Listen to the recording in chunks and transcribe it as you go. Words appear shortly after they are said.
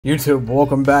YouTube,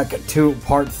 welcome back to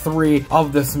part 3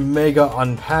 of this mega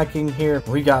unpacking here.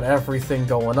 We got everything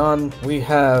going on. We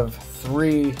have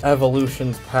 3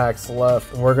 evolutions packs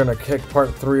left. We're gonna kick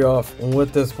part 3 off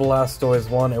with this Blastoise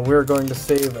one, and we're going to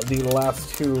save the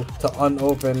last 2 to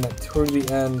unopen to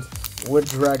the end with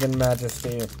Dragon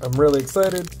Majesty. I'm really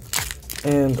excited.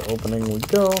 And opening we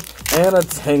go. And a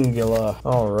Tangela.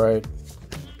 Alright.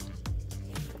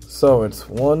 So it's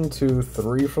 1, 2,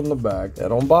 3 from the back. Yeah,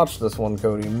 don't botch this one,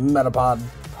 Cody. Metapod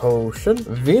Potion.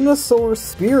 Venusaur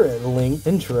Spirit Link.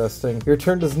 Interesting. Your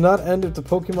turn does not end if the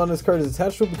Pokemon this card is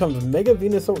attached to it becomes Mega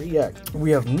Venusaur EX. We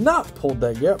have not pulled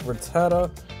that yet. Rattata,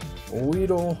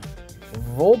 Weedle,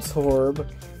 Voltorb,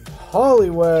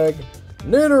 Poliwag,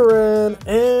 Nidoran,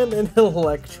 and an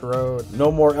Electrode.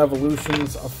 No more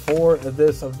evolutions for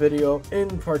this video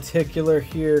in particular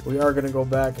here. We are going to go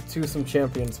back to some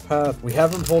Champions Path. We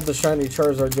haven't pulled the shiny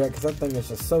Charizard yet because that thing is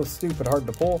just so stupid hard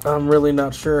to pull. I'm really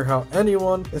not sure how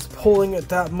anyone is pulling it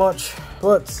that much,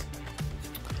 but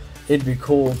it'd be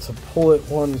cool to pull it.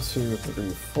 1, 2, 3,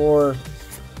 4.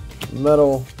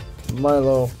 Metal,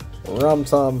 Milo,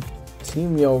 Ramtom,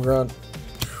 Team Yogurt,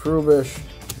 Trubbish,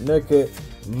 Nickit,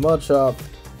 Machop,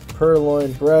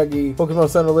 Purloin, Braggy, Pokemon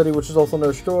Center Liddy, which is also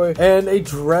Nurse Joy, and a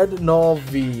Dreadnought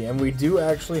V. And we do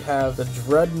actually have the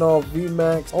Dreadnought V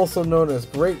Max, also known as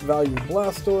Great Value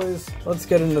Blastoise. Let's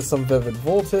get into some Vivid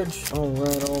Voltage.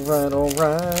 Alright, alright,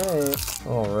 alright.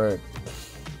 Alright.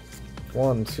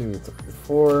 1, 2, 3,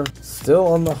 4. Still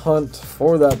on the hunt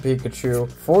for that Pikachu.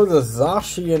 For the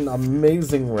Zacian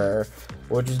Amazing Rare,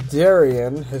 which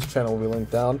Darian, his channel will be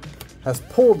linked down, has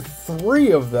pulled 3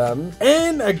 of them,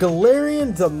 and a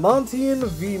Galarian Dimontian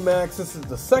VMAX. This is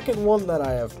the second one that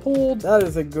I have pulled. That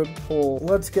is a good pull.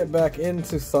 Let's get back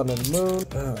into Sun and Moon.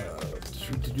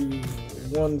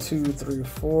 1, 2, 3,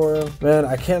 4. Man,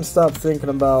 I can't stop thinking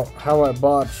about how I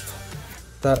botched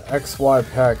that XY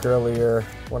pack earlier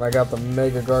when I got the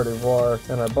Mega Gardevoir,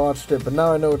 and I botched it, but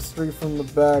now I know it's 3 from the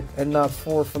back and not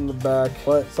 4 from the back.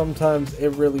 But sometimes it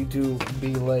really do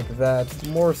be like that.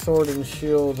 More Sword and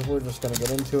Shield. We're just gonna get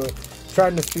into it.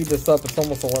 Trying to speed this up. It's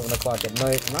almost 11 o'clock at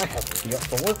night and I have to be up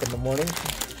for work in the morning,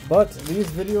 but these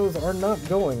videos are not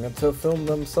going to film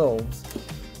themselves.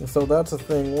 So that's a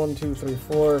thing. 1, 2, 3,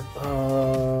 4.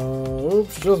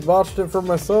 Oops, just botched it for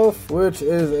myself, which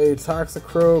is a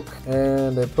Toxicroak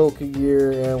and a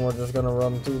Pokegear, and we're just gonna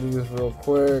run through these real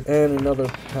quick. And another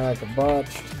pack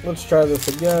botched. Let's try this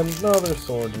again. Another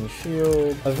Sword and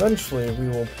Shield. Eventually, we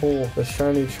will pull the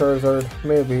shiny Charizard.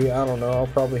 Maybe, I don't know. I'll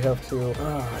probably have to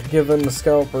give in the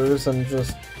scalpers and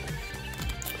just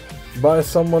buy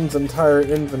someone's entire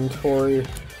inventory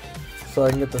so I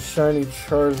can get the shiny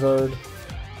Charizard.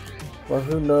 But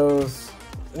who knows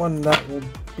when that will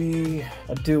be.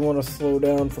 I do want to slow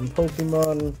down from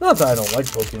Pokemon. Not that I don't like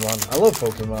Pokemon. I love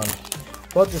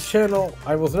Pokemon. But this channel,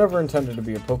 I was never intended to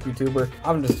be a PokeTuber.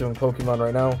 I'm just doing Pokemon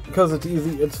right now because it's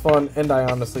easy, it's fun, and I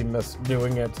honestly miss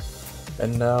doing it.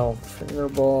 And now,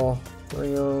 Fingerball,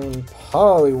 Rayon,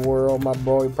 Poliwhirl, my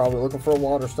boy, probably looking for a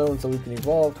Water Stone so we can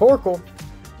evolve. Torkoal,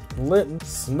 Litten,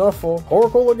 Snuffle,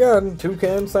 Torkoal again,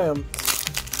 Toucan Sam.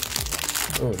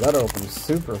 Oh, that opens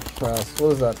super fast.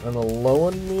 What is that? An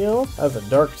Alolan Meowth? As a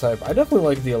dark type. I definitely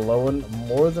like the Alolan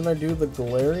more than I do the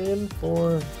Galarian.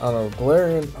 Or, I don't know,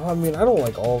 Galarian. I mean, I don't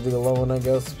like all the Alolan, I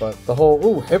guess, but the whole,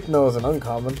 ooh, Hypno is an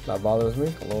uncommon. That bothers me.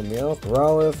 Alolan Meowth.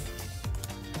 Growlithe.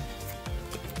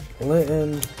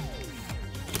 Litten.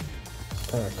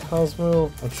 And a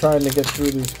Cosmo. I'm trying to get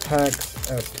through these packs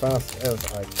as fast as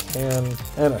I can.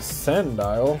 And a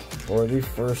Sandile for the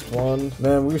first one.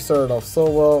 Man, we started off so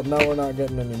well. Now we're not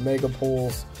getting any mega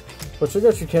pulls, which I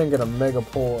guess you can get a mega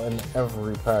pull in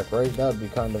every pack, right? That'd be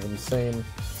kind of insane.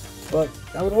 But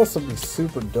that would also be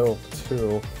super dope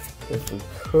too if we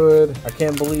could. I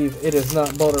can't believe it is not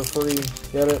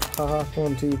Butterfree. Get it? Haha.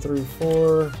 1, 2, 3,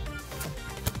 4.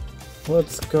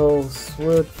 Let's go.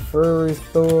 Switch, Furry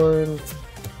Thorn,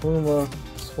 Puma,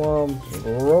 Swamp,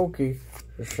 Roki,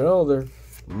 Shelder,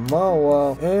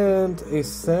 Mawile, and a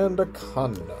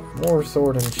Sandaconda. More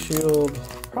Sword and Shield.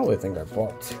 Probably think I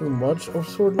bought too much of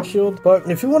Sword and Shield,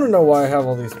 but if you want to know why I have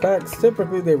all these packs,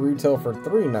 typically they retail for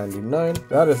 $3.99.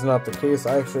 That is not the case.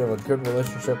 I actually have a good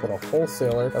relationship with a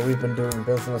wholesaler that we've been doing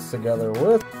business together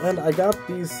with, and I got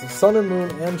these Sun and Moon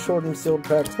and Sword and Shield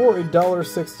packs for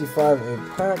 $1.65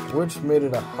 a pack, which made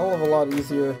it a hell of a lot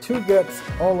easier to get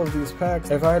all of these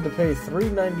packs. If I had to pay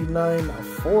 $3.99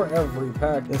 for every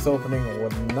pack, this opening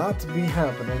would not be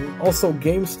happening. Also,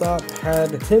 GameStop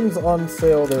had tins on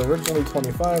sale. They're originally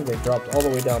 $25. They dropped all the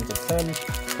way down to 10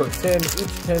 per tin.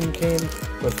 Each tin came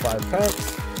with 5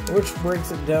 packs, which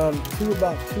breaks it down to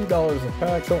about $2 a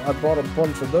pack. So I bought a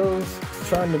bunch of those.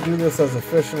 trying to do this as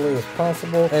efficiently as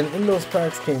possible, and in those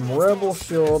packs came Rebel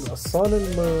Shield, a Sun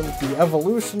and Moon, the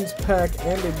Evolutions pack,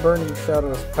 and a Burning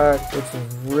Shadows pack, which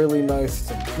was really nice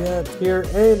to get here,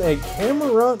 and a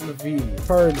Cameron V.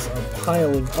 Cards are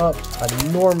piling up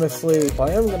enormously. I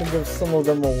am going to give some of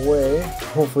them away.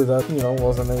 Hopefully that,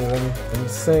 wasn't anything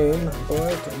insane,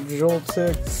 but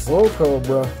Joltik,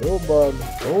 Slowcobra, Goldbug,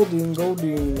 Goldeen,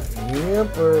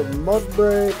 Yamper,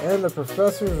 Mudbray, and the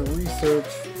Professor's Research.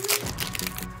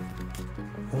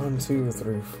 1, 2,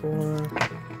 3, 4.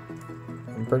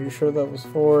 I'm pretty sure that was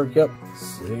 4. Yep.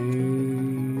 Psychic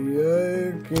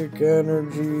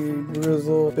Energy,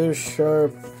 Drizzle,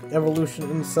 Bisharp,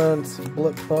 Evolution Incense,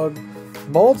 Blipbug,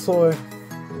 Baltoy,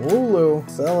 Wooloo,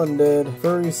 Celandid,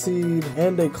 Furry Seed,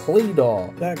 and a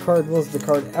Claydol. That card was the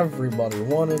card everybody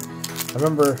wanted. I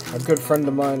remember a good friend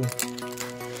of mine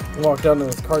walked down to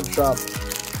this card shop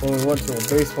when we went to a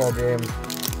baseball game,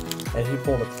 and he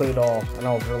pulled a Claydol, and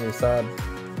I was really sad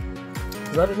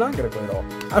because I did not get a Claydol.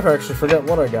 I actually forget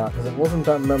what I got because it wasn't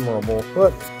that memorable,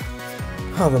 but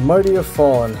how the mighty have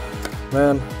fallen,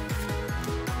 man.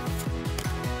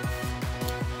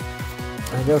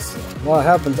 I guess what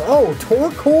happens. Oh,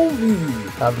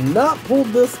 Torkovi! I've not pulled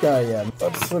this guy yet.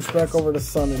 Let's switch back over to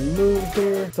Sun and Moon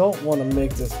here. Don't want to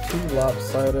make this too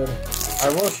lopsided. I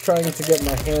was trying to get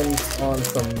my hands on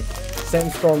some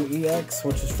Sandstorm EX,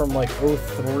 which is from like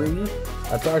 03.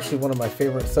 That's actually one of my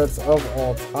favorite sets of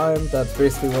all time. That's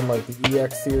basically when like the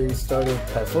EX series started.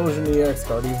 Typhlosion EX,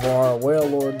 Gardevoir,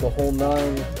 Wailord, the whole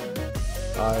 9.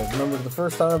 I remember the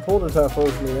first time I pulled a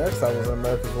Typhlosion EX, I was in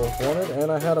America's Most Wanted, and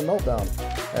I had a meltdown.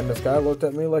 And this guy looked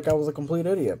at me like I was a complete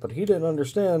idiot, but he didn't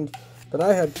understand that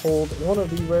I had pulled one of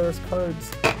the rarest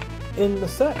cards in the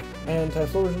set. And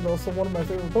Typhlosion is also one of my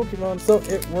favorite Pokemon, so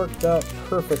it worked out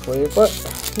perfectly. But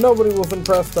nobody was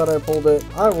impressed that I pulled it.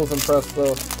 I was impressed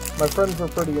though. My friends were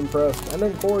pretty impressed, and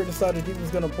then Corey decided he was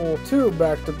going to pull 2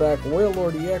 back-to-back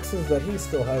Wailord EXs that he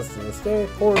still has to this day.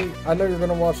 Corey, I know you're going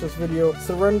to watch this video.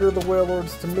 Surrender the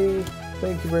Wailords to me.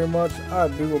 Thank you very much. I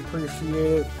do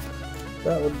appreciate it.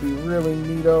 That would be really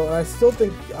neato. And I still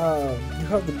think you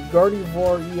have the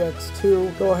Gardevoir EX too.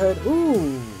 Go ahead.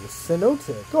 Ooh,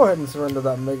 Sinnotic. Go ahead and surrender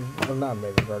that not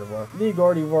Mega Gardevoir. The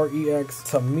Gardevoir EX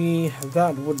to me.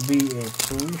 That would be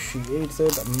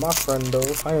appreciated. My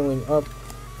friendo. Piling up.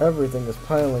 Everything is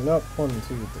piling up. 1, 2,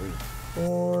 3,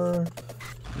 4.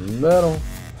 Metal.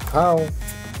 Howl.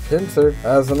 Pinsir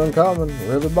as an uncommon.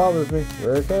 Really bothers me.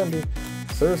 Rare Candy.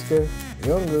 Surskit.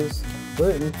 Yungoos.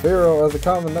 Litten. Pharaoh as a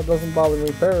common. That doesn't bother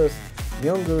me. Paris.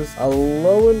 Yungoos.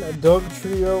 Alolan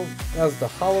Dugtrio as the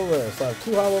Holo Rare. So I have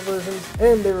 2 Holo versions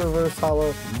and a reverse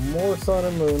Holo. More Sun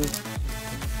and Moon.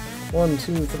 1,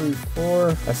 2, 3, 4.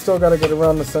 I still gotta get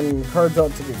around to sending cards out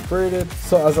to get graded.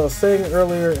 So as I was saying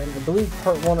earlier, and I believe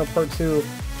part 1 or part 2,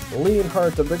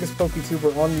 Leonhardt, the biggest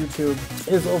PokeTuber on YouTube,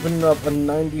 is opening up a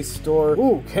 90s store.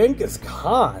 Ooh, Kangaskhan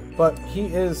Khan! But he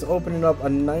is opening up a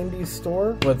 90s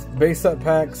store with base set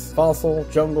packs, Fossil,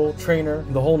 Jungle, Trainer,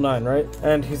 the whole 9, right?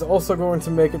 And he's also going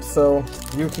to make it so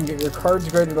you can get your cards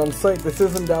graded on site. This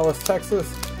is in Dallas, Texas.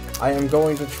 I am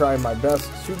going to try my best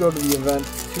to go to the event,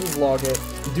 to vlog it,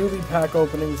 do the pack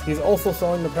openings. He's also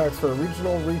selling the packs for a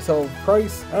regional retail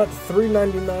price at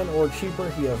 $3.99 or cheaper.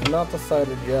 He has not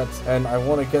decided yet, and I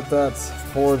want to get that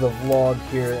for the vlog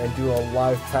here and do a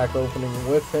live pack opening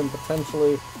with him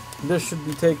potentially. This should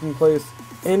be taking place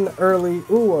in early.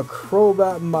 Ooh, a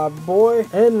Crobat, my boy,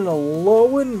 and an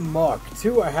Alolan Muck.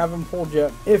 2 I haven't pulled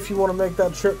yet. If you want to make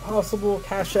that trip possible,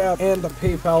 Cash App and the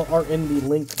PayPal are in the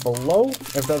link below.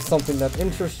 If that's something that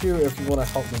interests you, if you want to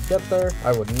help me get there,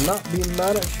 I would not be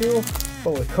mad at you.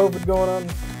 But with COVID going on,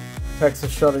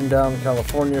 Texas shutting down,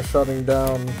 California shutting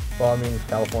down. Well, I mean,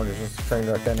 California's just a train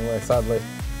wreck anyway, sadly.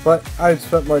 But I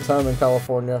spent my time in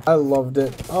California. I loved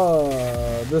it.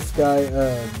 This guy,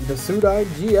 the Sudai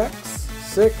GX.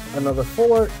 Sick, another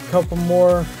full art, couple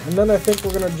more, and then I think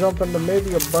we're gonna jump into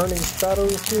maybe a Burning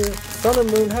Shadows here. Sun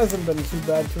and Moon hasn't been too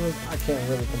bad to us. I can't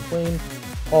really complain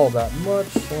all that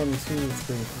much. 1, 2,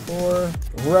 3,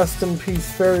 4. Rest in peace,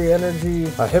 Fairy Energy.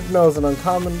 Hypno's an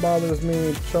uncommon bothers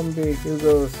me. Chumby,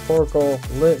 Hugo's, Torkoal,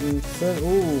 Litten,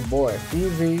 ooh boy,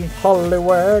 Eevee,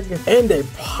 Poliwag, and a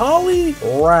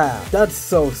Poliwrath. That's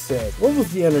so sick. What was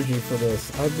the energy for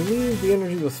this? I believe the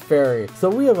energy was Fairy. So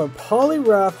we have a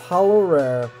Poliwrath Holo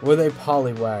Rare with a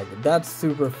Poliwag. That's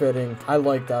super fitting. I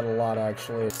like that a lot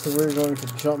actually. So we're going to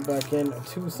jump back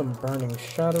into some Burning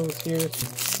Shadows here.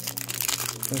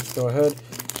 Let's go ahead.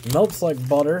 Melts like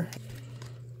butter.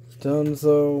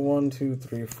 Dunzo, 1, 2,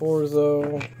 3, 4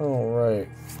 Zo. Alright.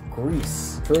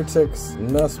 Grease. Vertix,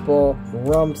 Nestball,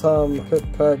 Romtom,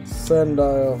 Pitpeck,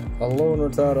 Sandile, Alolan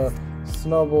Rattata,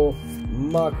 Snubble,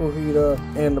 Makuhita,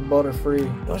 and a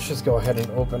Butterfree. Let's just go ahead and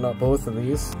open up both of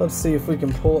these. Let's see if we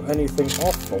can pull anything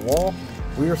off the wall.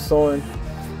 We're Soaring,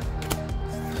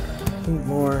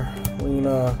 Heatmore,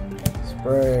 Lena,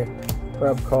 Spray,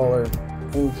 Crab Collar,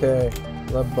 NK,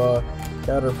 Lebba,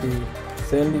 Caterpie,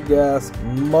 Sandy Gas,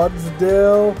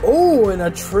 Mudsdale. Oh, and a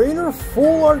Trainer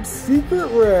Full Art Secret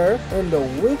Rare, and a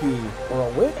Wiki, or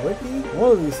a Wiki?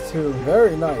 One of these two.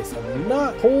 Very nice. I've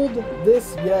not pulled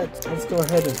this yet. Let's go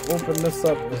ahead and open this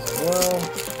up as well.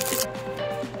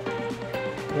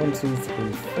 1, 2,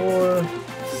 3, 4.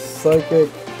 Psychic,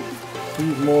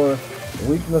 Heatmore,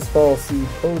 Weakness Policy,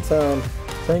 Potown,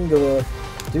 Tangela,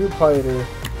 Dewpider,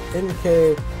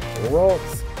 NK,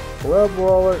 Ralts,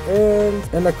 Rebrawler,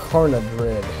 and a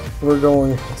Carnadrid. We're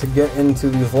going to get into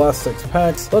these last 6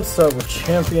 packs. Let's start with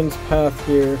Champion's Path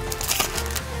here.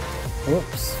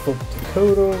 Whoops, flip the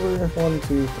code over. 1,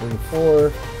 2, 3, 4.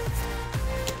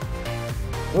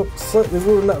 Whoops, slightly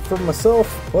ruined that for myself,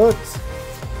 but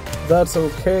that's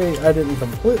okay. I didn't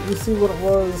completely see what it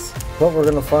was, but we're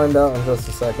gonna find out in just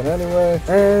a second anyway.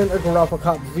 And a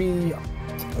Garappa V,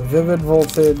 Vivid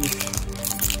Voltage,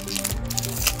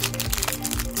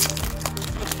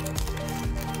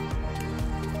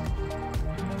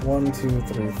 One, 2,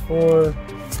 3, 4.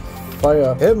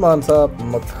 Fire, Hitmontop,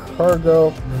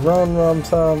 Macargo, Drone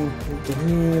Rumtum,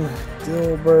 Daheen,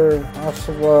 Dilbur,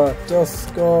 Oshawott,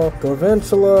 Duskull,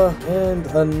 Garvantula, and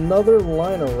another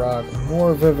Liner Rock.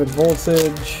 More Vivid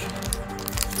Voltage.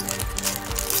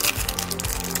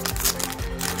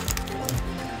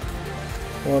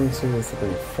 One, 2, 3,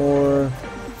 4.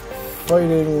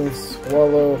 Fighting,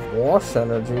 Swallow, Wash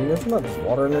Energy. It's not just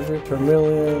Water Energy.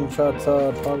 Vermilion,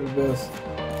 Chatot, Pogabis,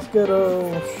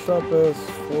 Skiddo, Shuppus,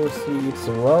 4C,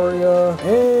 Terraria,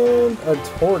 and a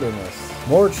Tortinus.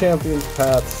 More Champion's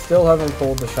Path. Still haven't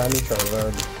pulled the shiny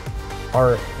Charizard.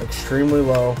 Are extremely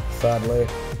low, sadly.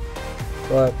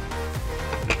 But,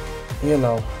 you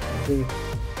know, he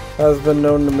has been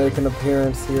known to make an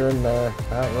appearance here and there.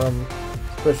 Cat Room,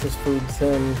 Suspicious Food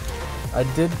Tin. I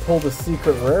did pull the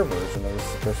secret rare version of the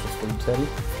Suspicious Food Tin.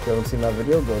 If you haven't seen that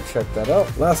video, go check that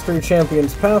out. Last 3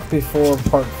 Champion's Path before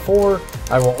part 4.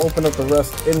 I will open up the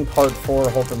rest in part 4,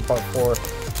 hoping part 4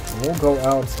 will go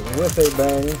out with a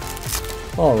bang.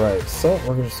 Alright, so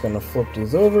we're just going to flip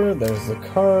these over. There's the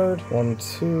card. 1,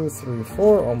 2, 3,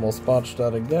 4. Almost botched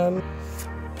that again.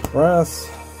 Grass,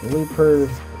 Leopard,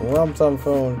 Rumtum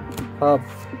Phone, Pop,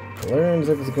 Galarian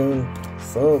Zigzagoon,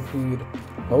 Solipede,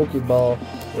 Pokeball,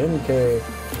 NK,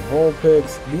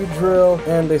 Vulpix, Beedrill,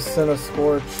 and a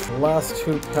Cinescorch. Last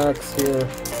 2 packs here.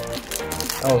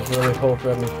 I was really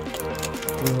hoping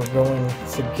we were going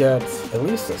to get at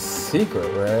least a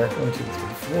secret rare. 1, 2, 3,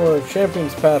 4.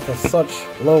 Champion's Path has such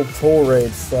low pull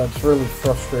rates that's really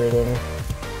frustrating.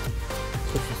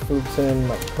 Such as Food Tin,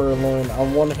 like Purloin.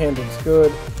 On one hand, it's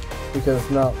good because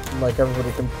not like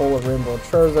everybody can pull a Rainbow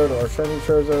Charizard or a Shiny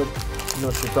Charizard. You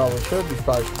know, you probably should. You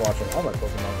probably should watch all my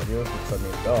Pokemon videos because I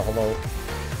mean, duh, hello.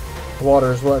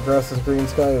 Water is wet, grass is green,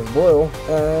 sky is blue.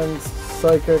 And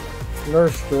Psychic,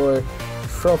 Nurse Joy,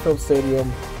 Sheffield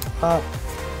Stadium, Hop,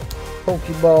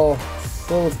 Pokeball,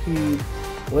 Slowpede,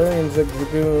 Galarian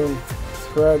Zigzagoon,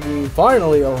 Scraggy.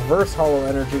 Finally, a Reverse Hollow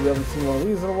Energy. We haven't seen one of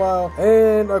these in a while.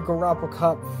 And a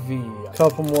Garappa V. A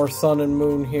couple more Sun and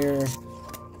Moon here.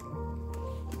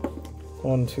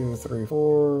 1, 2, 3,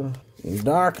 4.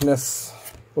 Darkness,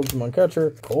 Pokemon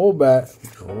Catcher, Golbat,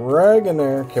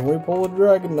 Dragonair. Can we pull a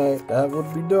Dragonite? That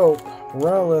would be dope.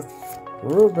 Rowlett,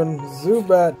 Ruben,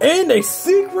 Zubat, and a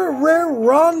secret rare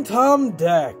Rontom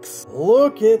Dex.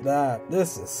 Look at that.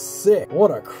 This is sick. What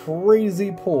a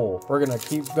crazy pull. We're going to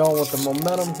keep going with the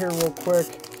momentum here real quick.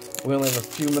 We only have a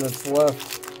few minutes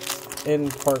left in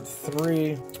part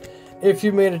 3. If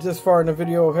you made it this far in the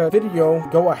video,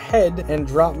 go ahead and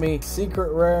drop me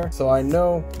secret rare so I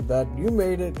know that you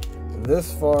made it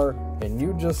this far and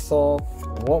you just saw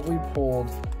what we pulled,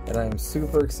 and I am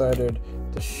super excited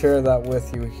to share that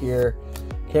with you here.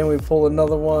 Can we pull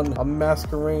another one? A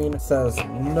Masquerain says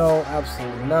no,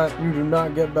 absolutely not. You do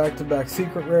not get back-to-back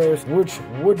secret rares, which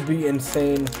would be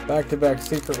insane. Back-to-back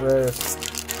secret rares.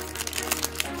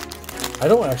 I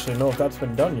don't actually know if that's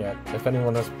been done yet. If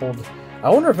anyone has pulled, I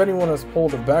wonder if anyone has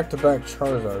pulled a back-to-back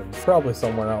Charizard. It's probably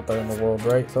somewhere out there in the world,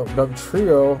 right? So Doug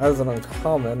Trio has an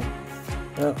uncommon.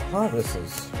 This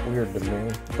is weird to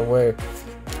me. The way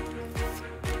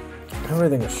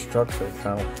everything is structured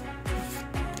now.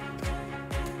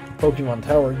 Pokemon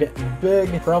Tower getting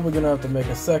big. Probably gonna have to make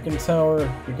a second tower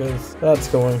because that's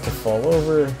going to fall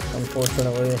over,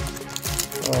 unfortunately.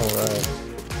 Alright.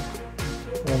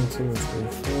 1, 2, 3,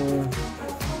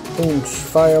 4. Boom,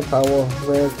 Firepower,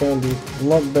 Rare Candy,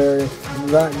 Lumpberry,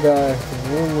 that guy,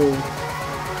 Lulu,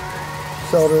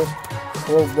 Shelter,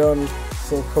 Throat Gun,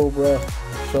 Silk Cobra,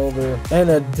 Shoulder, and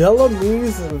a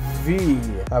Delamise V.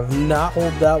 I've not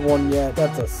pulled that one yet.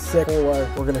 That's a sick pull.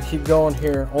 We're gonna keep going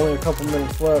here. Only a couple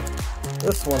minutes left.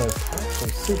 This one is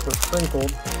actually super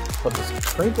crinkled, but does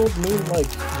crinkled mean like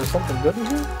there's something good in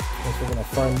here? I guess we're gonna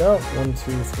find out. 1,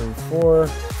 2, 3, 4.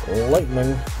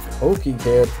 Lightning, Pokey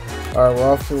Kid. Alright,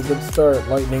 we're off to a good start.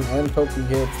 Lightning and Pokey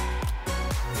Kid.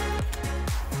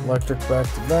 Electric back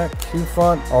to back.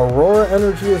 Q-Font. Aurora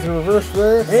Energy is a reverse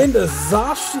rare. And a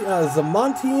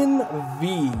Zamontian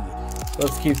V.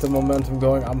 Let's keep the momentum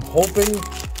going. I'm hoping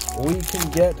we can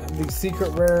get the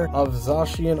secret rare of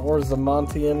Zacian or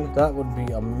Zamontian. That would be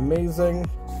amazing.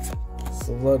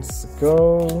 So let's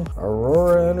go.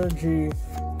 Aurora Energy,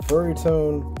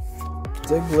 Furrytone,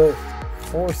 Diglett,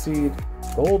 4-Seed,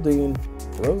 Goldeen,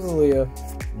 Rosalia,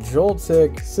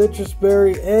 Joltik, Citrus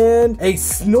Berry, and a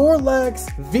Snorlax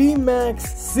VMAX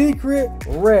secret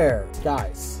rare.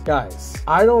 Guys,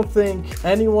 I don't think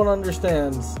anyone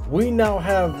understands. We now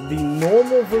have the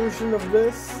normal version of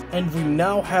this, and we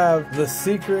now have the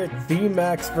secret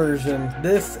VMAX version.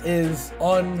 This is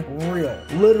unreal.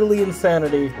 Literally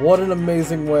insanity. What an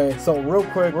amazing way. So real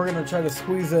quick, we're gonna try to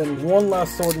squeeze in one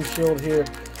last Sword and Shield here.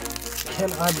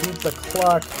 Can I beat the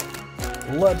clock?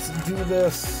 Let's do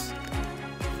this.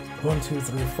 1, 2,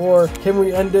 3, 4. Can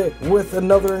we end it with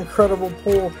another incredible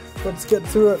pull? Let's get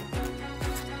to it.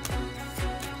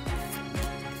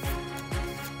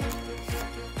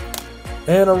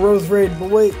 And a Rose Raid,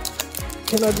 but wait.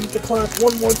 Can I beat the clock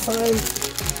one more time?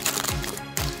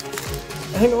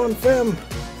 Hang on, fam.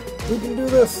 We can do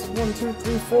this. 1, 2,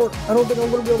 3, 4. I don't think I'm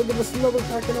going to be able to get us another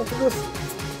pack after this.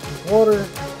 Water,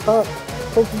 Hot,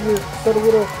 Pokegear,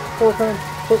 Sudowoodo, Torcon,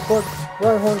 Footbug,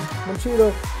 Rhyhorn,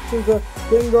 Manchido, Chuka,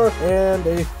 Gengar, and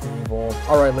a Feeble.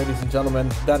 Alright, ladies and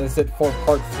gentlemen, that is it for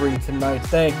part 3 tonight.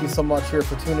 Thank you so much here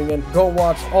for tuning in. Go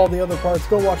watch all the other parts.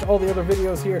 Go watch all the other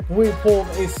videos here. We pulled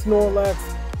a Snorlax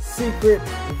secret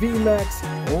VMAX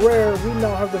rare. We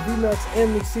now have the VMAX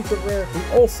and the secret rare.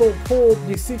 We also pulled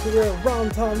the secret rare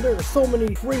Round Tom. There are so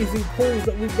many crazy pulls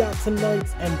that we got tonight,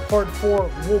 and part 4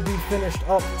 will be finished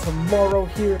up tomorrow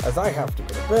here as I have to go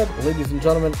to bed. Ladies and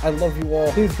gentlemen, I love you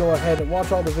all. Please go ahead and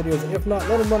watch all the videos. If not,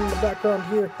 let them run in the background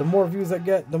here. The more views I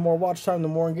get, the more watch time, the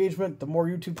more engagement, the more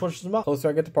YouTube pushes them up. The closer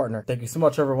I get to partner. Thank you so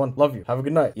much, everyone. Love you. Have a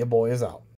good night. Your boy is out.